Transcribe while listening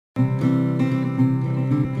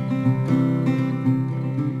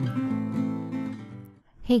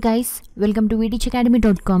Hey guys, welcome to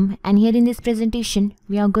vdchacademy.com, and here in this presentation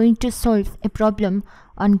we are going to solve a problem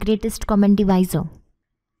on greatest common divisor.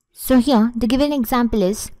 So here the given example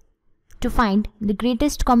is to find the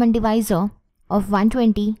greatest common divisor of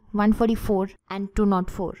 120, 144 and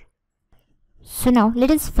 204. So now let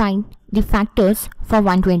us find the factors for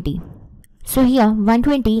 120. So here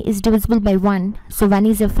 120 is divisible by 1, so 1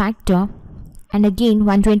 is a factor, and again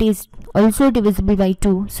 120 is also divisible by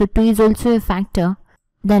 2, so 2 is also a factor.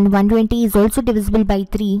 Then 120 is also divisible by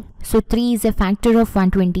 3, so 3 is a factor of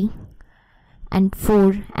 120, and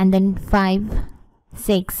 4, and then 5,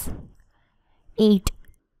 6, 8,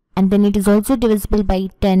 and then it is also divisible by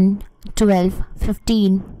 10, 12,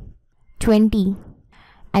 15, 20,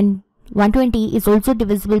 and 120 is also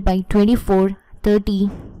divisible by 24,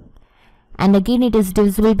 30, and again it is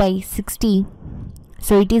divisible by 60,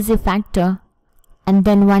 so it is a factor, and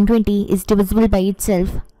then 120 is divisible by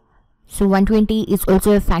itself. So 120 is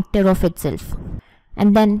also a factor of itself.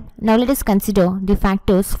 And then now let us consider the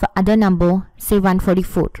factors for other number, say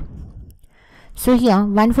 144. So here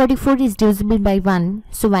 144 is divisible by 1,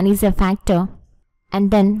 so 1 is a factor.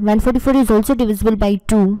 And then 144 is also divisible by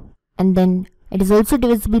 2, and then it is also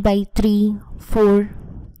divisible by 3, 4,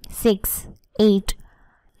 6, 8.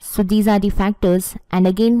 So these are the factors, and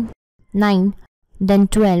again 9, then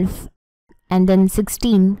 12, and then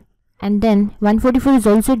 16. And then 144 is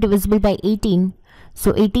also divisible by 18,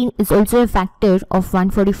 so 18 is also a factor of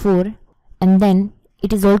 144, and then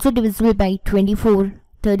it is also divisible by 24,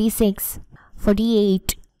 36,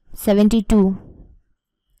 48, 72,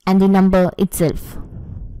 and the number itself.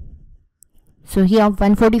 So here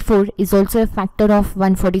 144 is also a factor of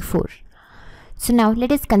 144. So now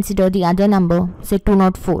let us consider the other number, say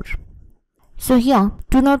 204. So here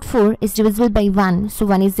 204 is divisible by 1, so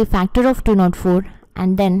 1 is the factor of 204.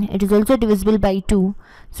 And then it is also divisible by 2,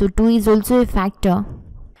 so 2 is also a factor,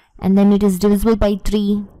 and then it is divisible by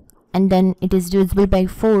 3, and then it is divisible by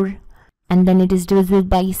 4, and then it is divisible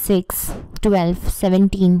by 6, 12,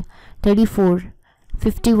 17, 34,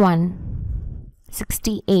 51,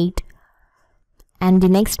 68, and the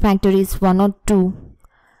next factor is 1 or 2,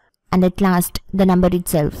 and at last the number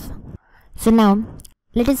itself. So now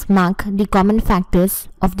let us mark the common factors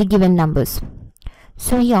of the given numbers.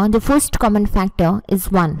 So here the first common factor is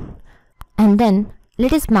 1, and then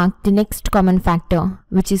let us mark the next common factor,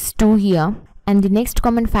 which is 2 here, and the next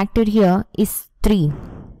common factor here is 3.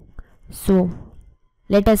 So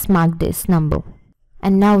let us mark this number.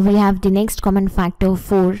 And now we have the next common factor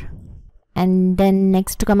 4, and then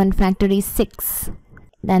next common factor is 6.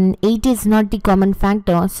 Then 8 is not the common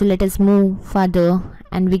factor, so let us move further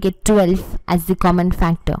and we get 12 as the common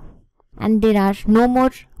factor. And there are no more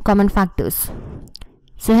common factors.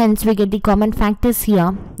 So hence we get the common factors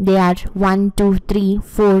here. They are 1, 2, 3,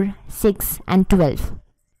 4, 6 and 12.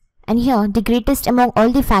 And here the greatest among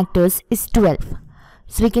all the factors is 12.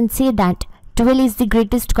 So we can say that 12 is the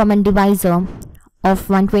greatest common divisor of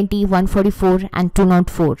 120, 144 and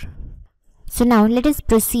 204. So now let us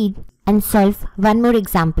proceed and solve one more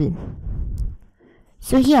example.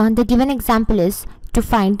 So here the given example is to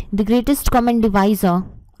find the greatest common divisor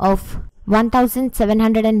of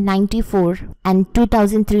 1794 and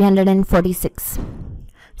 2346.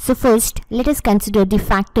 So first let us consider the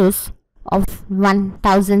factors of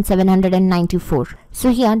 1794.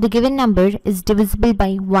 So here the given number is divisible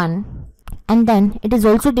by 1, and then it is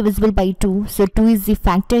also divisible by 2, so 2 is the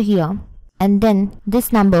factor here, and then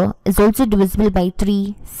this number is also divisible by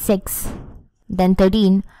 3, 6, then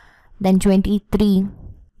 13, then 23,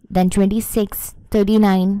 then 26,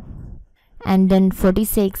 39, and then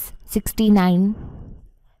 46, 69,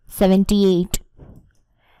 78,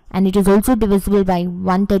 and it is also divisible by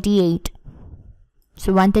 138.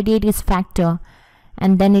 So 138 is factor,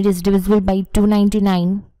 and then it is divisible by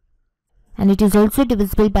 299, and it is also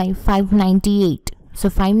divisible by 598. So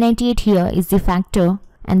 598 here is the factor,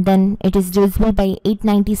 and then it is divisible by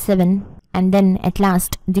 897, and then at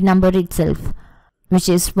last the number itself, which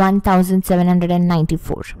is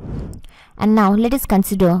 1794. And now let us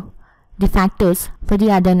consider the factors for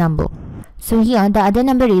the other number. So here the other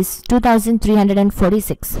number is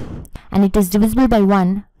 2346, and it is divisible by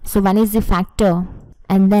 1, so 1 is the factor,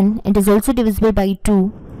 and then it is also divisible by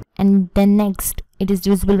 2, and then next it is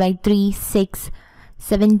divisible by 3, 6,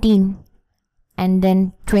 17, and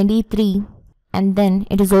then 23, and then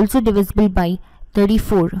it is also divisible by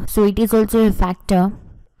 34, so it is also a factor,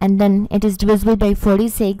 and then it is divisible by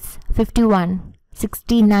 46, 51,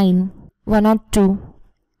 69, 102,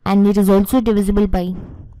 and it is also divisible by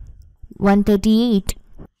 138,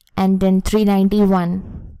 and then 391,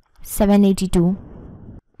 782,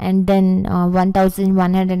 and then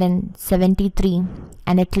 1173,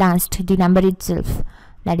 and at last the number itself,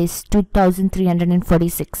 that is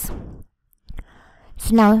 2346.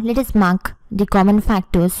 So now let us mark the common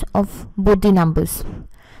factors of both the numbers.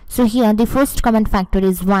 So here the first common factor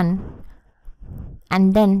is 1,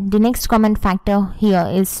 and then the next common factor here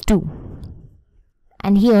is 2,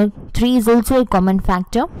 and here 3 is also a common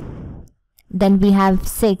factor. Then we have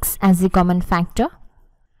 6 as the common factor,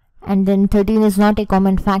 and then 13 is not a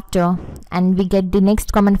common factor, and we get the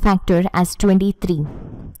next common factor as 23,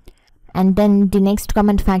 and then the next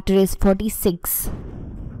common factor is 46,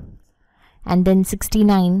 and then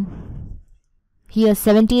 69. Here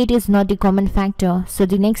 78 is not a common factor, so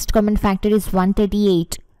the next common factor is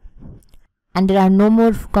 138, and there are no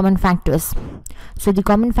more common factors. So the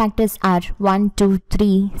common factors are 1, 2,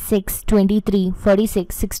 3, 6, 23,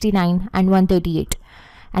 46, 69 and 138.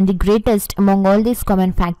 And the greatest among all these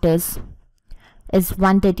common factors is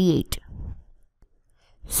 138.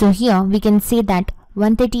 So here we can say that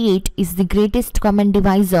 138 is the greatest common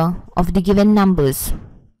divisor of the given numbers.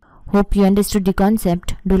 Hope you understood the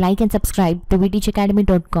concept. Do like and subscribe to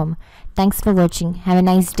vteachacademy.com. Thanks for watching. Have a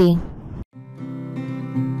nice day.